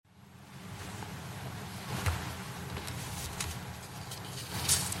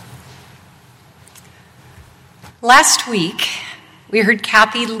Last week, we heard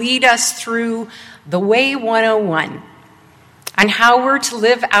Kathy lead us through the Way 101 on how we're to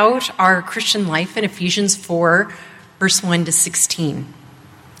live out our Christian life in Ephesians 4, verse 1 to 16.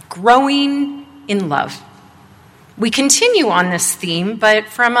 Growing in love. We continue on this theme, but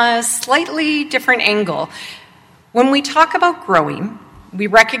from a slightly different angle. When we talk about growing, we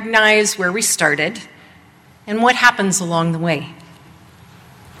recognize where we started and what happens along the way.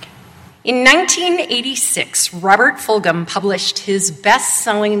 In 1986, Robert Fulghum published his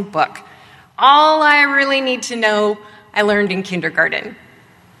best-selling book, All I Really Need to Know I Learned in Kindergarten.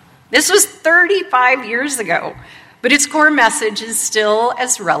 This was 35 years ago, but its core message is still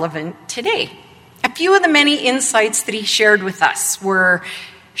as relevant today. A few of the many insights that he shared with us were: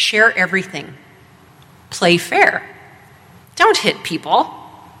 share everything, play fair, don't hit people,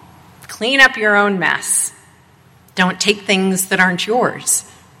 clean up your own mess, don't take things that aren't yours,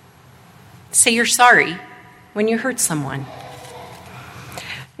 say you're sorry when you hurt someone.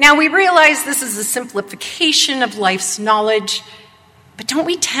 Now, we realize this is a simplification of life's knowledge, but don't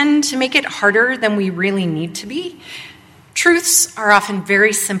we tend to make it harder than we really need to be? Truths are often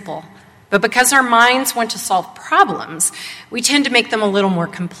very simple, but because our minds want to solve problems, we tend to make them a little more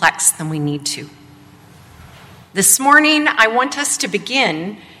complex than we need to. This morning, I want us to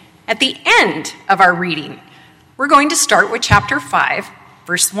begin at the end of our reading. We're going to start with chapter 5,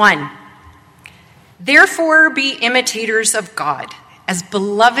 verse 1. Therefore, be imitators of God as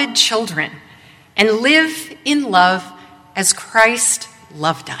beloved children, and live in love as Christ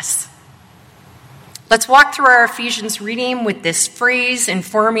loved us. Let's walk through our Ephesians reading with this phrase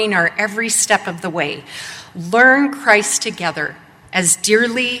informing our every step of the way. Learn Christ together as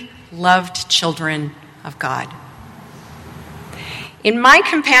dearly loved children of God. In my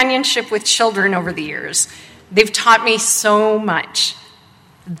companionship with children over the years, they've taught me so much.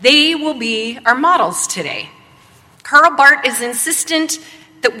 They will be our models today. Karl Barth is insistent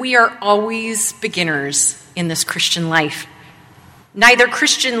that we are always beginners in this Christian life. Neither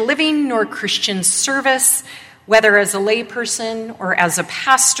Christian living nor Christian service, whether as a layperson or as a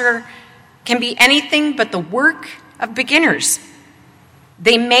pastor, can be anything but the work of beginners.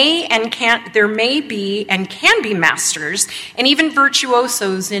 There may be and can be masters and even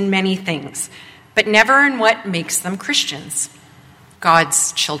virtuosos in many things, but never in what makes them Christians,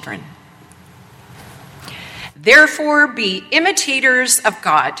 God's children. Therefore, be imitators of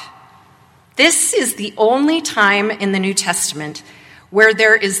God. This is the only time in the New Testament where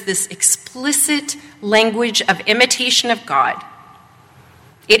there is this explicit language of imitation of God.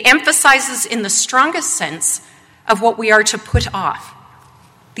 It emphasizes in the strongest sense of what we are to put off,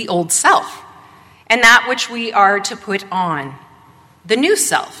 the old self, and that which we are to put on, the new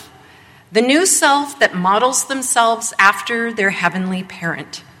self that models themselves after their heavenly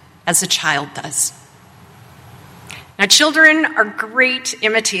parent, as a child does. Now, children are great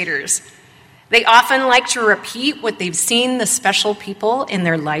imitators. They often like to repeat what they've seen the special people in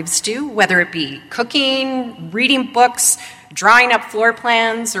their lives do, whether it be cooking, reading books, drawing up floor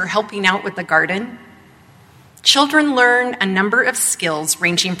plans, or helping out with the garden. Children learn a number of skills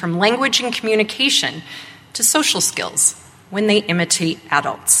ranging from language and communication to social skills when they imitate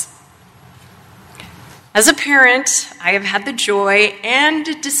adults. As a parent, I have had the joy and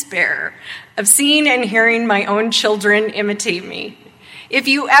despair of seeing and hearing my own children imitate me. If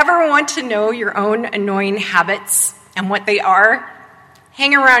you ever want to know your own annoying habits and what they are,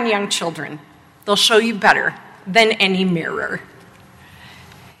 hang around young children. They'll show you better than any mirror.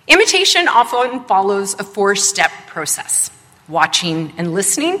 Imitation often follows a 4-step process: watching and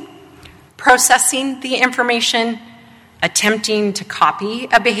listening, processing the information, attempting to copy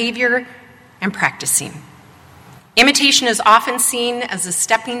a behavior, and practicing. Imitation is often seen as a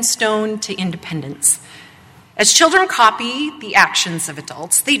stepping stone to independence. As children copy the actions of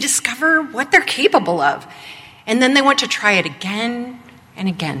adults, they discover what they're capable of, and then they want to try it again and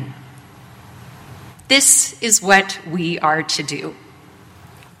again. This is what we are to do.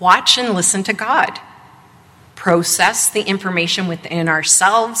 Watch and listen to God. Process the information within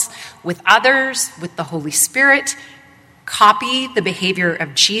ourselves, with others, with the Holy Spirit. Copy the behavior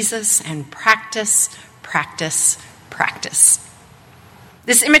of Jesus and practice, practice, practice.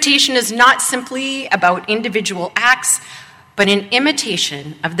 This imitation is not simply about individual acts, but an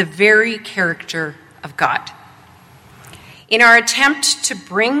imitation of the very character of God. In our attempt to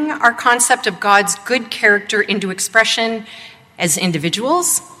bring our concept of God's good character into expression as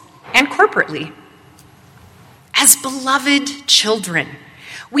individuals and corporately, as beloved children.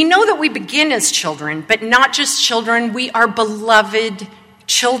 We know that we begin as children, but not just children, we are beloved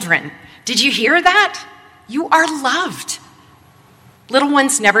children. Did you hear that? You are loved. Little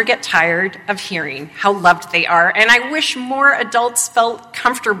ones never get tired of hearing how loved they are, and I wish more adults felt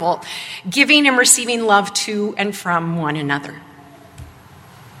comfortable giving and receiving love to and from one another.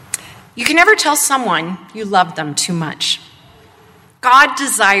 You can never tell someone you love them too much. God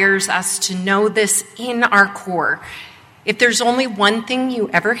desires us to know this in our core. If there's only one thing you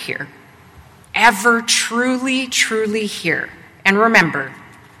ever hear, ever truly, truly hear, and remember,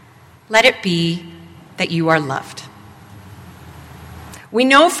 let it be that you are loved. We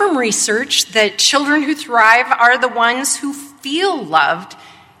know from research that children who thrive are the ones who feel loved,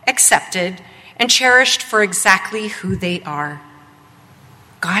 accepted, and cherished for exactly who they are.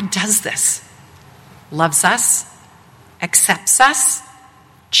 God does this, loves us, accepts us,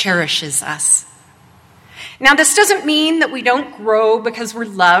 cherishes us. Now, this doesn't mean that we don't grow because we're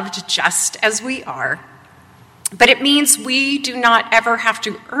loved just as we are, but it means we do not ever have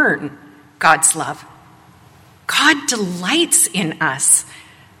to earn God's love. God delights in us.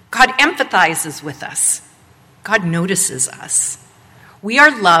 God empathizes with us. God notices us. We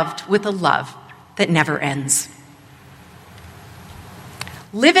are loved with a love that never ends.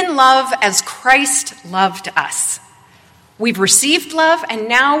 Live in love as Christ loved us. We've received love, and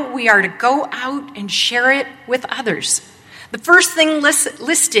now we are to go out and share it with others. The first thing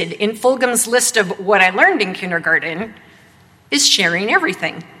listed in Fulgham's list of what I learned in kindergarten is sharing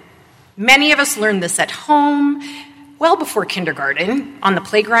everything. Many of us learned this at home, well before kindergarten, on the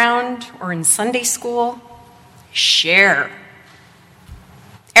playground or in Sunday school. Share.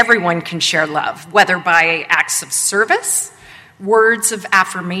 Everyone can share love, whether by acts of service, words of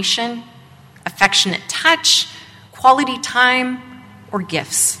affirmation, affectionate touch, quality time, or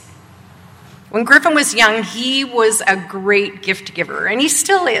gifts. When Griffin was young, he was a great gift giver, and he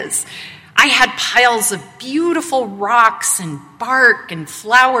still is. I had piles of beautiful rocks and bark and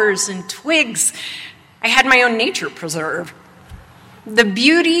flowers and twigs. I had my own nature preserve. The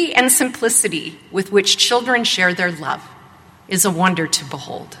beauty and simplicity with which children share their love is a wonder to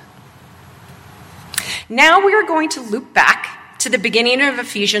behold. Now we are going to loop back to the beginning of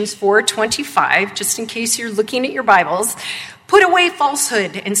Ephesians 4:25, just in case you're looking at your Bibles. Put away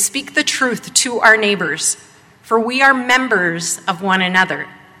falsehood and speak the truth to our neighbors, for we are members of one another.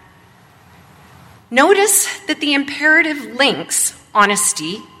 Notice that the imperative links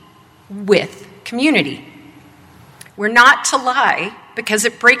honesty with community. We're not to lie because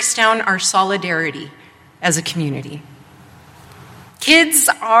it breaks down our solidarity as a community. Kids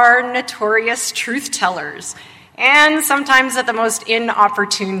are notorious truth tellers, and sometimes at the most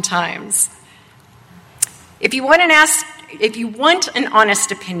inopportune times. If you want an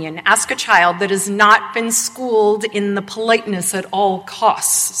honest opinion, ask a child that has not been schooled in the politeness at all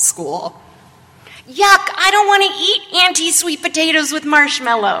costs school. Yuck, I don't want to eat anti-sweet potatoes with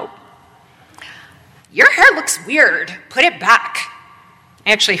marshmallow. Your hair looks weird. Put it back.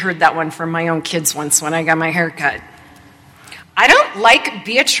 I actually heard that one from my own kids once when I got my hair cut. I don't like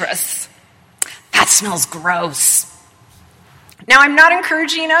Beatrice. That smells gross. Now, I'm not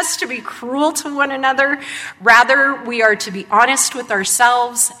encouraging us to be cruel to one another. Rather, we are to be honest with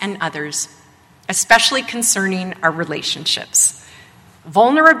ourselves and others, especially concerning our relationships.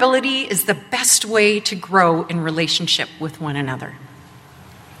 Vulnerability is the best way to grow in relationship with one another.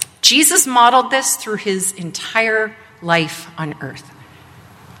 Jesus modeled this through his entire life on earth.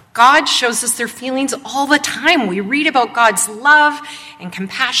 God shows us their feelings all the time. We read about God's love and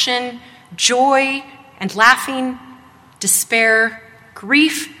compassion, joy and laughing, despair,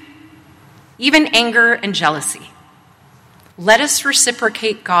 grief, even anger and jealousy. Let us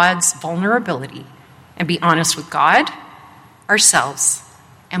reciprocate God's vulnerability and be honest with God, ourselves,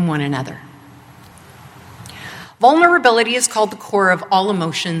 and one another. Vulnerability is called the core of all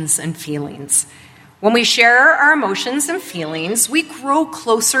emotions and feelings. When we share our emotions and feelings, we grow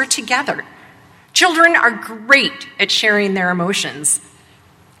closer together. Children are great at sharing their emotions.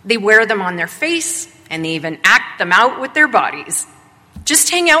 They wear them on their face, and they even act them out with their bodies.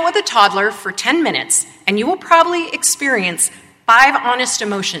 Just hang out with a toddler for 10 minutes, and you will probably experience 5 honest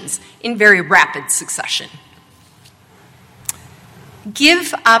emotions in very rapid succession.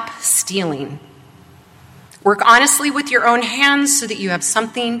 Give up stealing. Work honestly with your own hands so that you have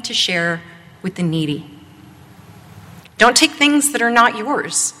something to share with the needy. Don't take things that are not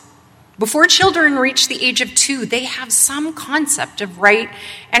yours. Before children reach the age of 2, they have some concept of right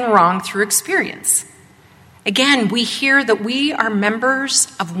and wrong through experience. Again, we hear that we are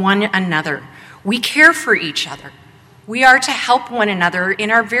members of one another. We care for each other. We are to help one another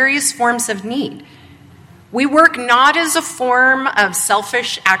in our various forms of need. We work not as a form of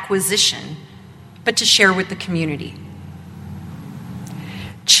selfish acquisition, but to share with the community.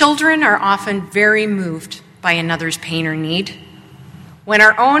 Children are often very moved by another's pain or need. When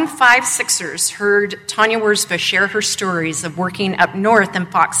our own 5-6ers heard Tanya Wurzba share her stories of working up north in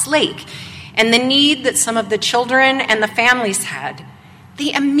Fox Lake and the need that some of the children and the families had,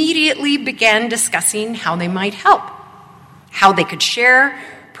 they immediately began discussing how they might help, how they could share,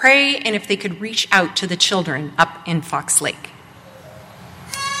 pray, and if they could reach out to the children up in Fox Lake.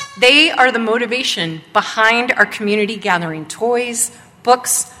 They are the motivation behind our community gathering toys,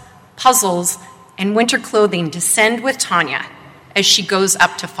 books, puzzles, and winter clothing to send with Tanya as she goes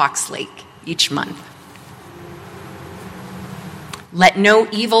up to Fox Lake each month. Let no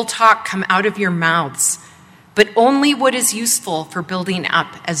evil talk come out of your mouths, but only what is useful for building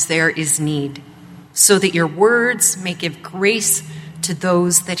up as there is need, so that your words may give grace to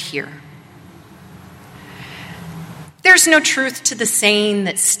those that hear. There's no truth to the saying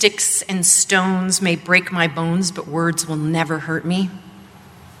that sticks and stones may break my bones, but words will never hurt me.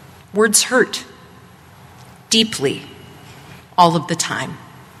 Words hurt deeply all of the time.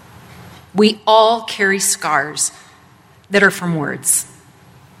 We all carry scars that are from words.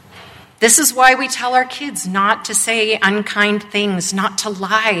 This is why we tell our kids not to say unkind things, not to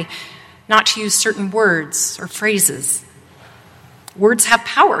lie, not to use certain words or phrases. Words have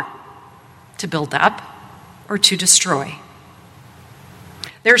power to build up or to destroy.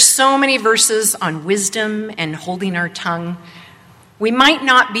 There's so many verses on wisdom and holding our tongue. We might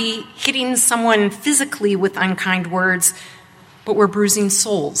not be hitting someone physically with unkind words, but we're bruising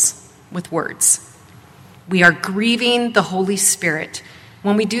souls with words. We are grieving the Holy Spirit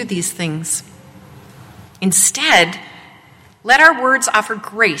when we do these things. Instead, let our words offer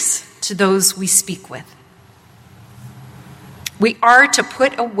grace to those we speak with. We are to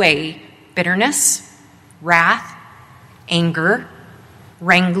put away bitterness, wrath, anger,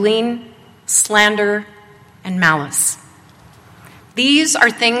 wrangling, slander, and malice. These are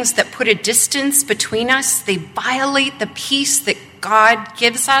things that put a distance between us. They violate the peace that God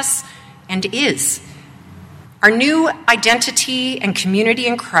gives us and is. Our new identity and community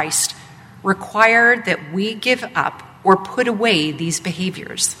in Christ require that we give up or put away these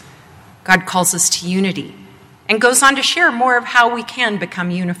behaviors. God calls us to unity and goes on to share more of how we can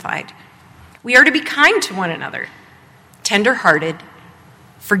become unified. We are to be kind to one another, tender-hearted,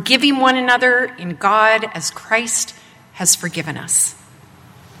 forgiving one another in God as Christ has forgiven us.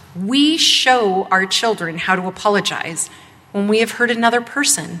 We show our children how to apologize when we have hurt another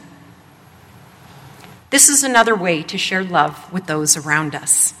person. This is another way to share love with those around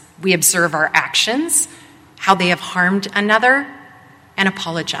us. We observe our actions, how they have harmed another, and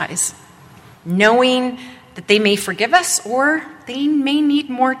apologize, knowing that they may forgive us or they may need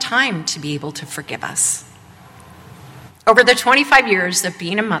more time to be able to forgive us. Over the 25 years of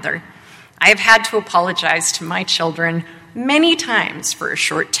being a mother, I have had to apologize to my children many times for a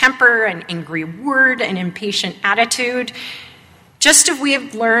short temper, an angry word, an impatient attitude, just as we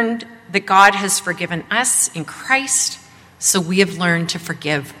have learned that God has forgiven us in Christ, so we have learned to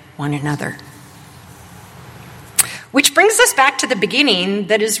forgive one another. Which brings us back to the beginning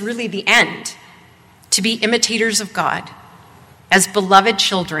that is really the end, to be imitators of God as beloved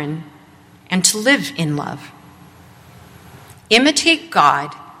children and to live in love. Imitate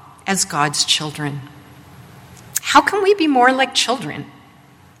God as God's children. How can we be more like children?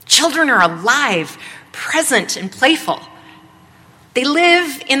 Children are alive, present, and playful. They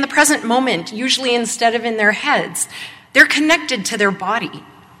live in the present moment, usually instead of in their heads. They're connected to their body.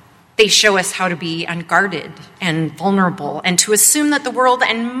 They show us how to be unguarded and vulnerable and to assume that the world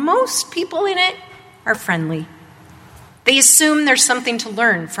and most people in it are friendly. They assume there's something to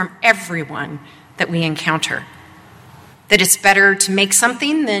learn from everyone that we encounter, that it's better to make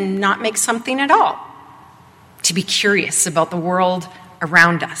something than not make something at all, to be curious about the world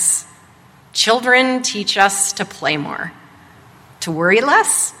around us. Children teach us to play more, to worry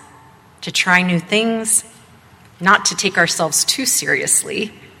less, to try new things, not to take ourselves too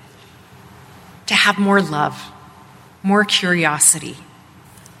seriously, to have more love, more curiosity.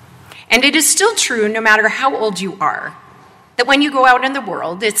 And it is still true, no matter how old you are, that when you go out in the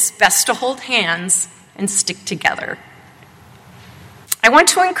world, it's best to hold hands and stick together. I want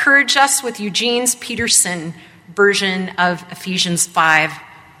to encourage us with Eugene Peterson's version of Ephesians 5,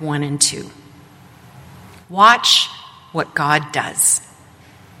 1 and 2. Watch what God does,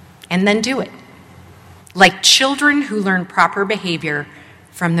 and then do it, like children who learn proper behavior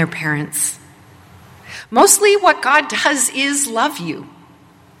from their parents. Mostly what God does is love you.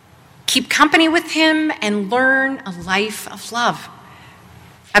 Keep company with him and learn a life of love.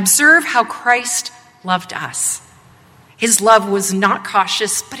 Observe how Christ loved us. His love was not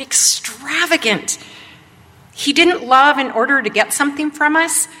cautious, but extravagant. He didn't love in order to get something from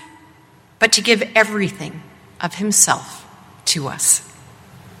us, but to give everything of himself to us.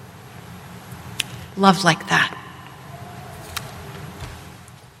 love like that.